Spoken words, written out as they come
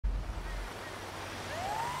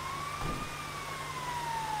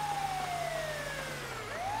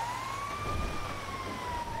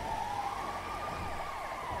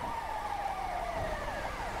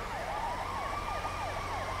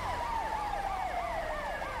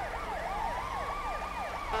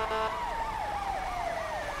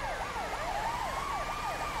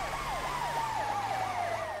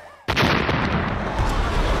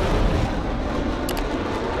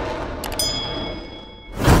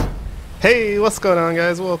Hey, what's going on,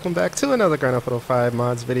 guys? Welcome back to another Grand Theft Auto 5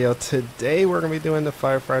 mods video. Today we're going to be doing the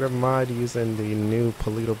Firefighter mod using the new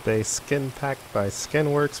Paleto based skin pack by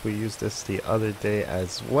Skinworks. We used this the other day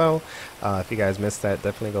as well. If you guys missed that,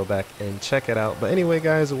 definitely go back and check it out. But anyway,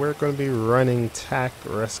 guys, we're going to be running TAC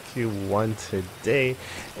Rescue 1 today.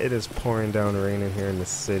 It is pouring down rain in here in the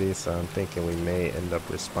city, so I'm thinking we may end up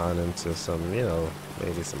responding to some,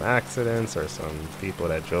 maybe some accidents or some people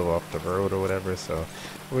that drove off the road or whatever. So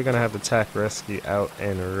we're going to have the TAC Rescue out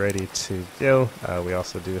and ready to go. We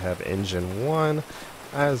also do have Engine 1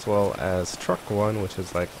 as well as Truck 1, which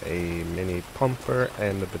is like a mini pumper,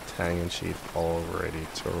 and the battalion chief all ready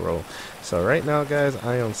to roll. So right now, guys,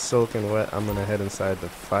 I am soaking wet. I'm going to head inside the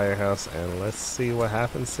firehouse and let's see what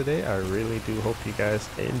happens today. I really do hope you guys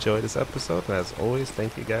enjoy this episode. And as always,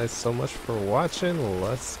 thank you guys so much for watching.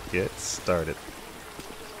 Let's get started.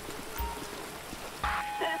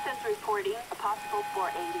 Citizens reporting a possible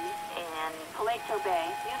 480 in Paleto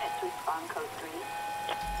Bay. Units respond code 3.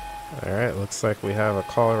 Alright, looks like we have a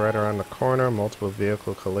call right around the corner. Multiple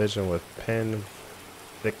vehicle collision with pinned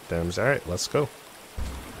victims. Alright, let's go.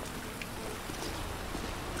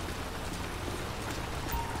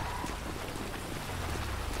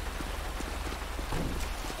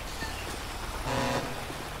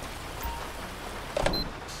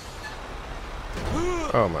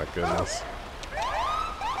 Oh my goodness.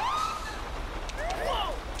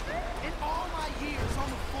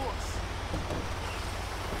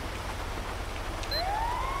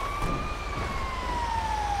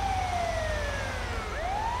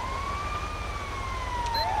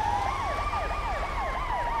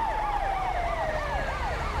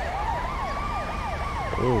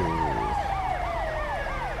 Ooh.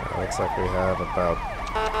 Looks like we have about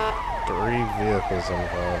 3 vehicles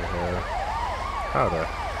involved here. How the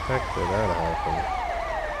heck did that happen?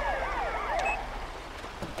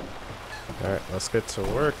 Alright, let's get to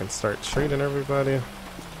work and start treating everybody.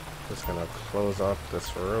 Just gonna close off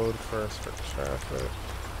this road first for traffic.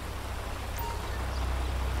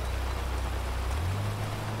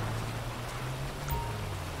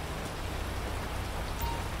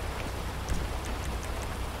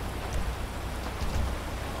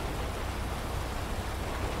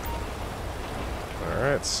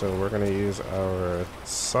 Alright, so we're going to use our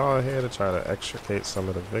saw here to try to extricate some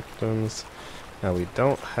of the victims. Now we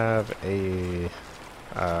don't have a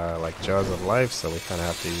like jaws of life, so we kind of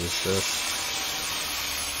have to use this.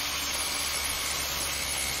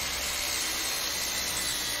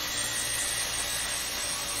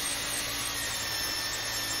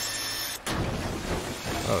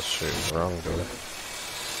 Oh shoot, wrong door.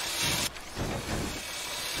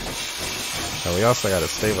 And we also got to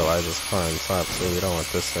stabilize this car on top too. We don't want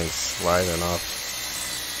this thing sliding off.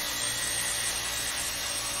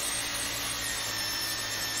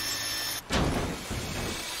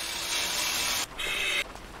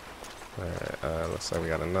 Alright, looks like we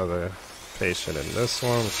got another patient in this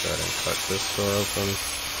one. Let's go ahead and cut this door open.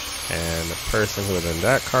 And the person who was in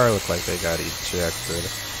that car looked like they got ejected.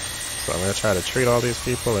 So I'm going to try to treat all these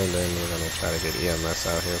people, and then we're going to try to get EMS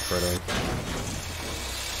out here for them.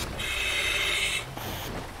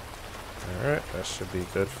 Alright, that should be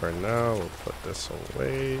good for now. We'll put this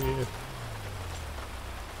away.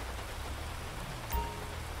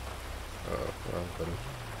 Oh, wrong button.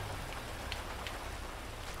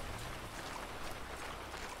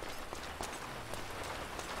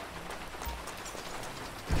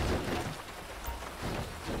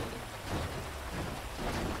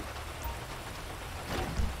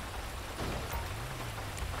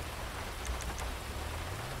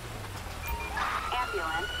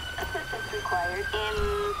 Ambulance. Assistance required in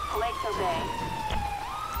Paleto Bay.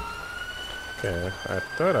 Okay, I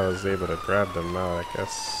thought I was able to grab them out. I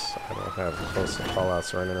guess I don't have close to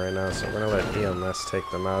callouts running right now, so we're going to let EMS take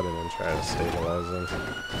them out and then try to stabilize them.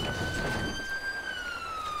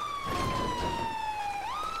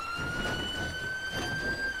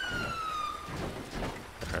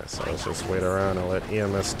 Alright, so let's just wait around and let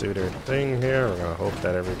EMS do their thing here. We're going to hope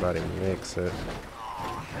that everybody makes it.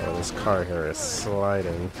 Oh, this car here is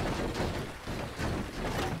sliding.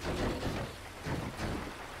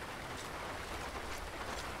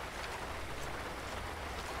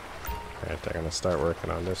 Alright, they're gonna start working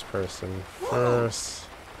on this person first.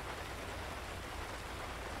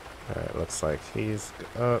 Alright, looks like he's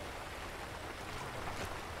up.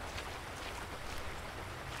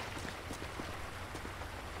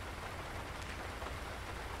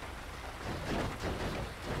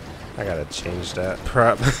 I gotta change that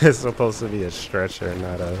prop. It's supposed to be a stretcher,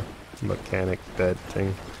 not a mechanic bed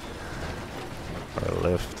thing. Or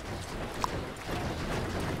lift.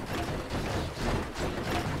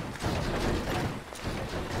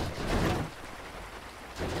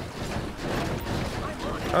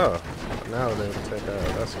 Oh, now they take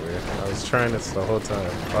out. That's weird. I was trying this the whole time.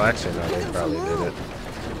 Oh, actually, no, they probably did it.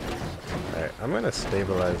 Alright, I'm gonna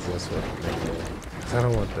stabilize this with maybe, because I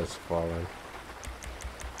don't want this falling.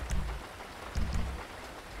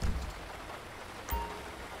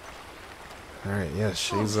 Alright, yeah,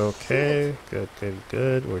 she's okay. Good, good,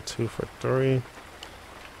 good. We're 2 for 3.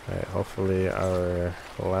 Alright, hopefully our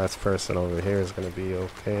last person over here is going to be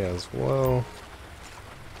okay as well.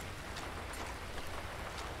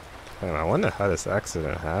 And I wonder how this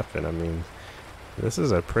accident happened. I mean, this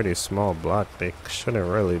is a pretty small block. They shouldn't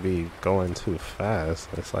really be going too fast.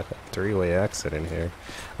 It's like a 3-way accident here.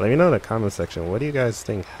 Let me know in the comment section, what do you guys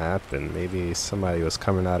think happened? Maybe somebody was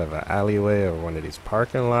coming out of an alleyway or one of these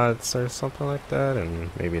parking lots or something like that, and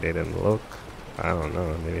maybe they didn't look. I don't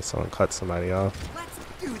know. Maybe someone cut somebody off. Let's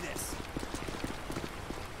do this.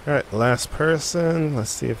 Alright, last person. Let's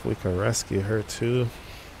see if we can rescue her too.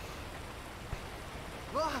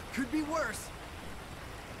 Could be worse.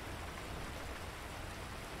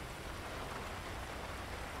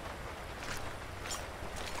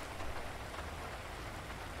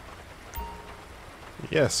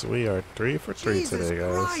 Yes, we are 3 for 3 Jesus today,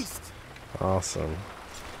 guys. Christ. Awesome.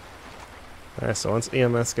 Alright, so once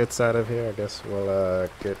EMS gets out of here, I guess we'll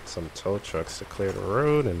get some tow trucks to clear the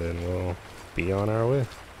road, and then we'll be on our way.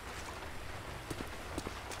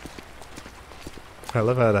 I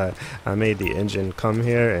love how I made the engine come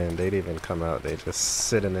here, and they didn't even come out. They just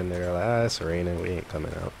sitting in there like, ah, it's raining, we ain't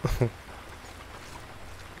coming out.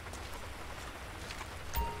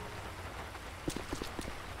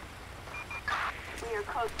 We are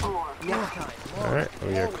code 4. No time. Alright,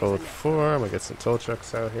 we are code 4. I'm gonna get some tow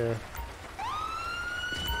trucks out here.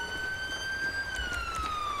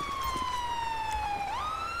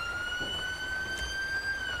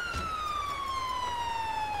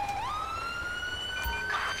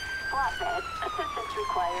 Flatbed. Assistance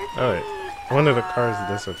required. Alright, one of the cars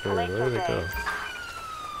disappeared. Where did it go? Paleto Bay.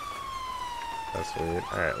 That's weird.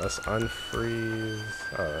 Alright, let's unfreeze.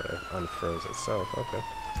 Oh, it unfroze itself. Okay.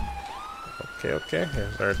 Okay.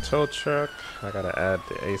 Here's our tow truck. I gotta add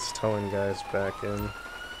the Ace towing guys back in.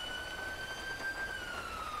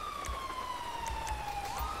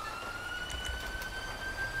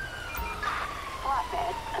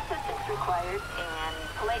 Flatbed. Assistance required in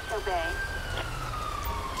Paleto Bay.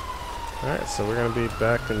 Alright, so we're gonna be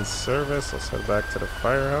back in service. Let's head back to the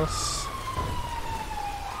firehouse.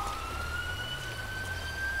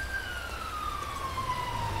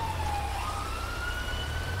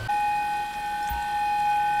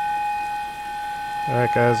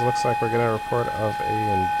 Alright guys, looks like we're getting a report of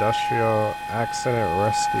a industrial accident.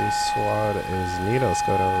 Rescue squad is needed. Let's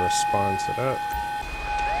go to respond to that.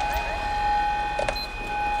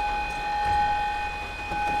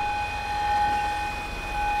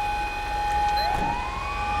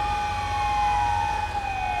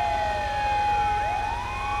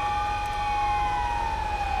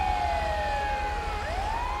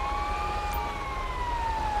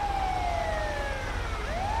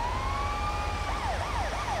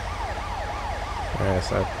 Alright,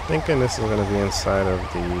 so I'm thinking this is going to be inside of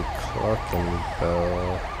the Cluck and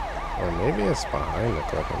Bell. Or maybe it's behind the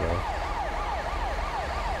Cluck and Bell.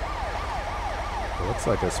 It looks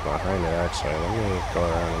like it's behind it actually. Let me go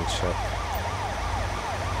around and check.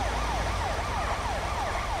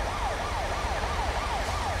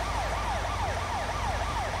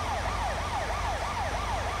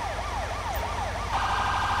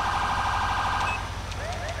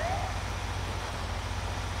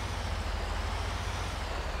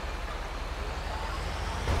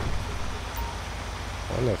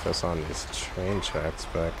 I wonder if it's on these train tracks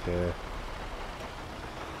back here.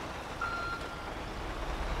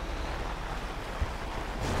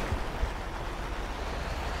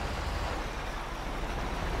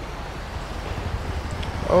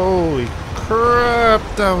 Holy crap,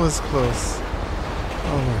 that was close.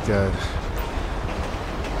 Oh my god.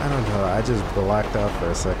 I don't know, I just blacked out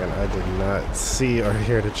for a second. I did not see or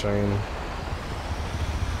hear the train.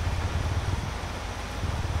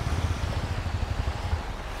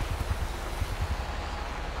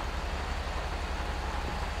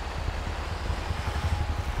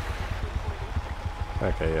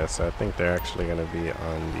 Okay, yeah, so I think they're actually going to be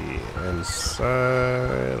on the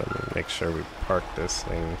inside. Let me make sure we park this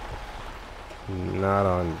thing not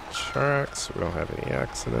on tracks. We don't have any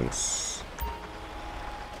accidents.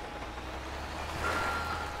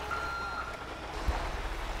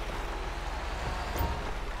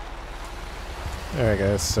 Alright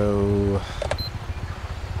guys, so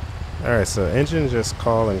engine just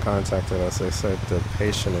called and contacted us. They said the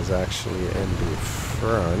patient is actually in the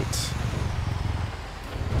front.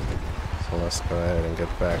 Let's go ahead and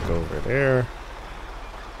get back over there.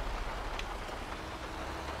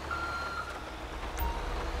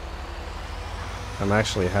 I'm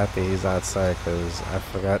actually happy he's outside because I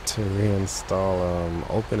forgot to reinstall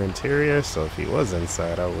open interior, so if he was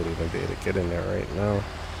inside I wouldn't even be able to get in there right now.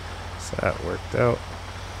 So that worked out.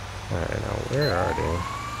 Alright, now where are they?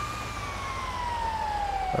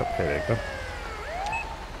 Oh, here they go.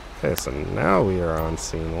 Okay, so now we are on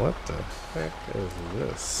scene. What the heck is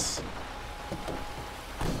this?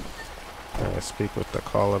 I speak with the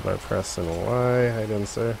caller by pressing Y. Hi, then,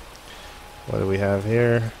 sir. What do we have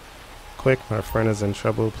here? Quick, my friend is in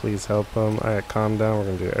trouble. Please help him. Alright, calm down. We're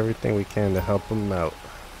going to do everything we can to help him out.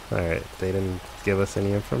 Alright, they didn't give us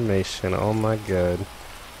any information. Oh my god.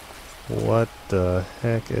 What the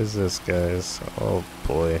heck is this, guys? Oh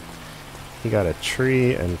boy. He got a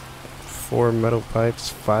tree and 4 metal pipes,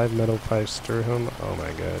 5 metal pipes through him. Oh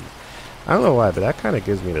my god. I don't know why, but that kind of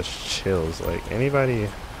gives me the chills. Like, anybody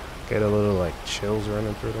get a little, like, chills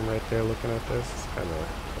running through them right there looking at this? It's kind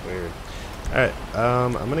of weird. Alright,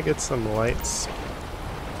 I'm gonna get some lights.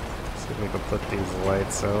 See if we can put these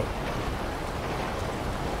lights out.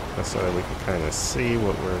 So that we can kind of see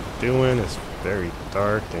what we're doing. It's very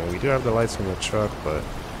dark, and we do have the lights from the truck, but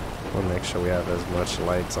we'll make sure we have as much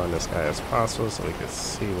lights on this guy as possible so we can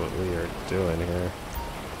see what we are doing here.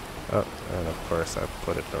 Oh, and of course I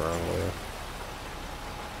put it the wrong way.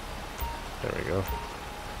 There we go.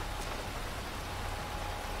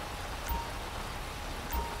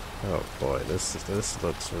 Oh boy, this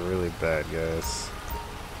looks really bad, guys.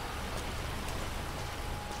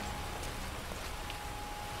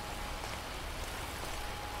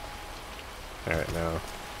 Alright, now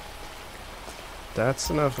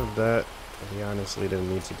that's enough of that. We honestly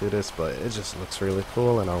didn't need to do this, but it just looks really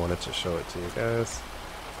cool and I wanted to show it to you guys.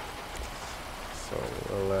 So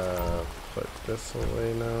we'll put this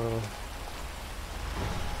away now.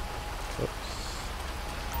 Oops.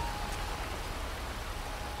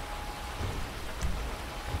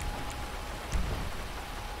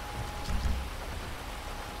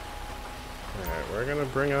 Alright, we're gonna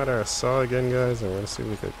bring out our saw again, guys, and we're gonna see if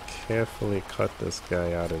we could carefully cut this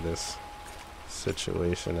guy out of this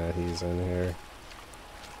situation that he's in here.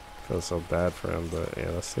 Feels so bad for him, but yeah,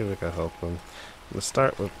 let's see if we can help him. Let's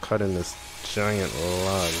start with cutting this giant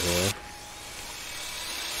log here.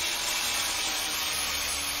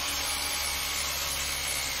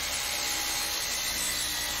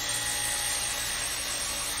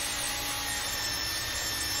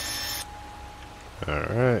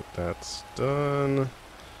 Alright, that's done.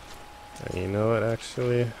 And you know what,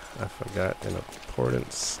 actually, I forgot an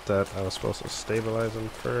important step. I was supposed to stabilize him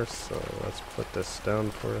first, so let's put this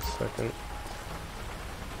down for a second.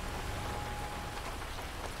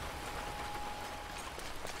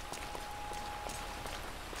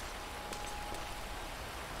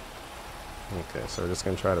 Okay, so we're just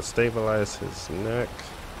going to try to stabilize his neck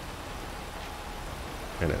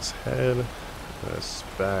and his head. His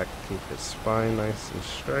back, keep his spine nice and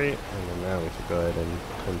straight, and then now we can go ahead and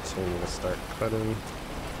continue to start cutting.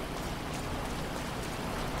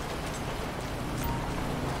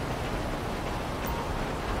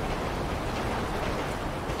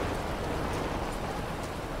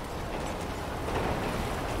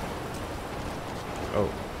 Oh,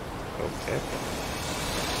 okay.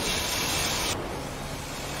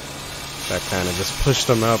 That kind of just pushed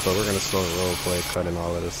him out, but we're going to still role play cutting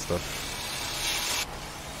all of this stuff.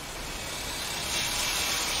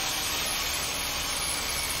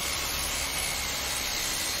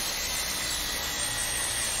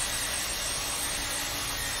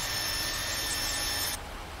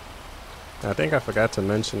 I think I forgot to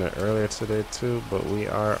mention it earlier today too, but we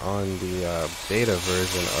are on the beta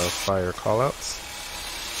version of Fire Callouts.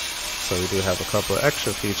 So we do have a couple of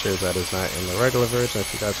extra features that is not in the regular version.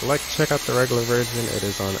 If you guys would like to check out the regular version, it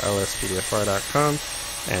is on LSPDFR.com.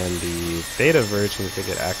 And the beta version you can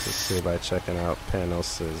get access to by checking out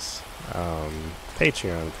Panos'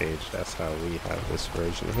 Patreon page. That's how we have this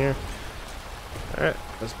version here. Alright,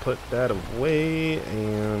 let's put that away,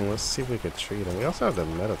 and let's see if we could treat him. We also have the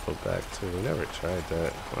medical bag too. We never tried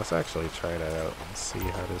that. Let's actually try that out and see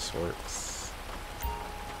how this works.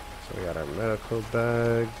 So we got our medical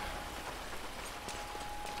bag.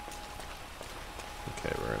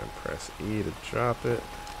 Okay, we're going to press E to drop it.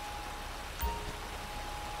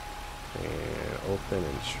 And open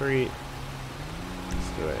and treat. Let's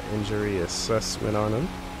do an injury assessment on him.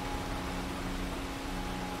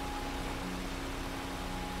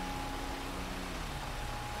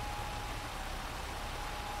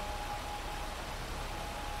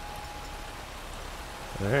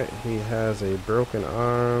 Alright, he has a broken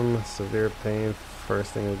arm, severe pain.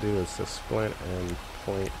 First thing to do is to splint and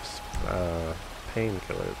point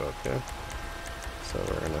painkillers, okay? So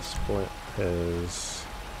we're gonna splint his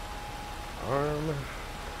arm.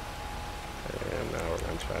 And now we're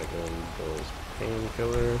gonna try to give him those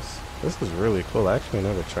painkillers. This is really cool. I actually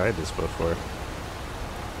never tried this before.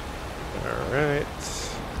 Alright.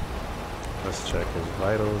 Let's check his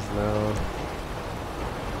vitals now.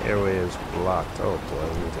 Airway is blocked. Oh boy, we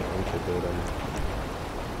need to incubate him.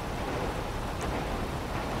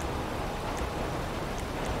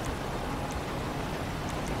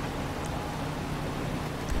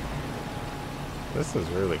 This is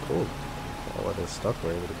really cool. All of this stuff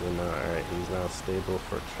we're able to do now. Alright, he's now stable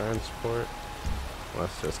for transport.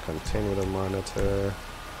 Let's just continue to monitor.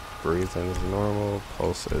 Breathing is normal.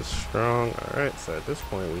 Pulse is strong. Alright, so at this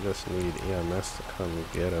point we just need EMS to come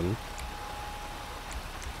get him.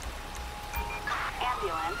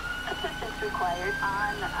 Ambulance. Assistance required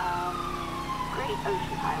on Great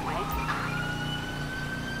Ocean Highway.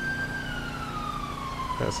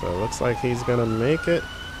 Okay, so it looks like he's gonna make it.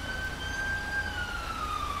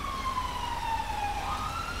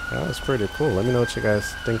 That was pretty cool. Let me know what you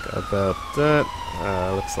guys think about that.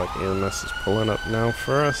 Looks like EMS is pulling up now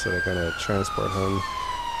for us, so they're gonna transport him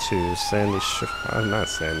to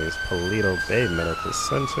Paleto Bay Medical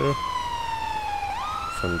Center.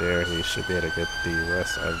 From there, he should be able to get the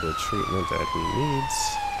rest of the treatment that he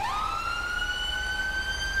needs.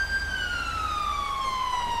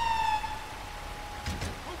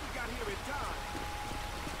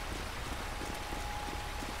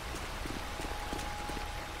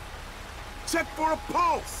 Check for a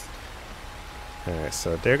pulse. Alright,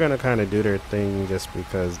 so they're gonna kind of do their thing just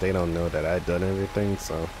because they don't know that I've done everything,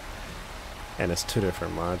 so. And it's two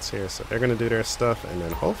different mods here, so they're gonna do their stuff, and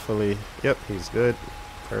then hopefully, yep, he's good.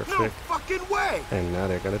 Perfect. No fucking way. And now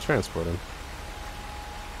they're gonna transport him.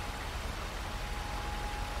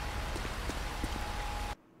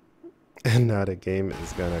 And now the game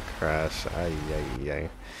is gonna crash. Ay, ay, ay.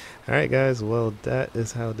 Alright guys, well that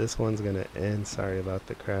is how this one's gonna end. Sorry about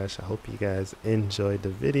the crash. I hope you guys enjoyed the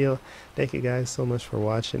video. Thank you guys so much for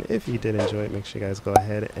watching. If you did enjoy it, make sure you guys go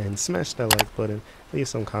ahead and smash that like button. Leave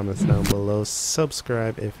some comments down below.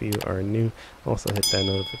 Subscribe if you are new. Also hit that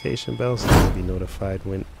notification bell so you'll be notified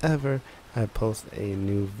whenever I post a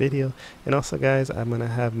new video. And also guys, I'm gonna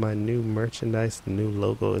have my new merchandise. The new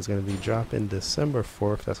logo is gonna be dropping December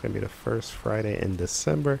 4th. That's gonna be the first Friday in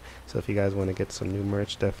December. So if you guys want to get some new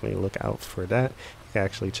merch, definitely look out for that. You can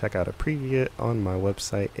actually check out a preview on my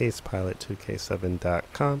website,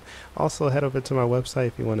 acepilot2k7.com. Also head over to my website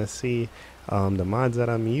if you want to see the mods that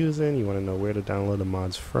I'm using. You want to know where to download the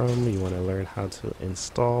mods from. You want to learn how to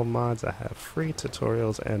install mods. I have free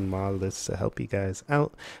tutorials and mod lists to help you guys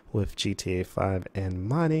out with GTA 5 and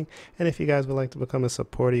modding. And if you guys would like to become a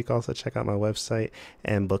supporter, you can also check out my website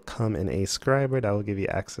and become an A-scriber. That will give you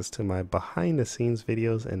access to my behind the scenes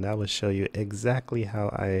videos, and that will show you exactly how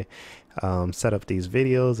I set up these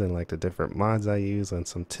videos and like the different mods I use and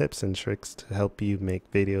some tips and tricks to help you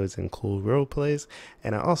make videos and cool role plays.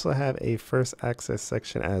 And I also have a first access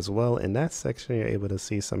section as well. In that section, you're able to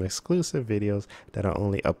see some exclusive videos that are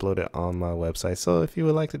only uploaded on my website. So if you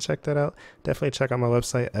would like to check that out, definitely check out my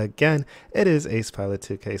website. Again, it is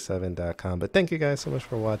acepilot2k7.com. But thank you guys so much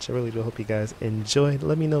for watching. I really do hope you guys enjoyed.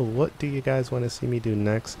 Let me know, what do you guys want to see me do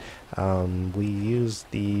next? We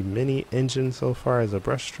used the mini engine so far as a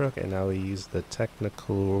brush truck, and now we use the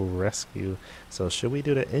technical rescue. So should we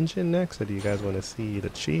do the engine next, or do you guys want to see the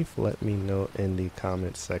chief? Let me know in the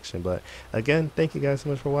comments section. But again, thank you guys so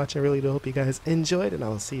much for watching. I really do hope you guys enjoyed, and I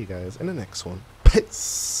will see you guys in the next one.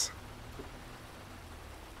 Peace.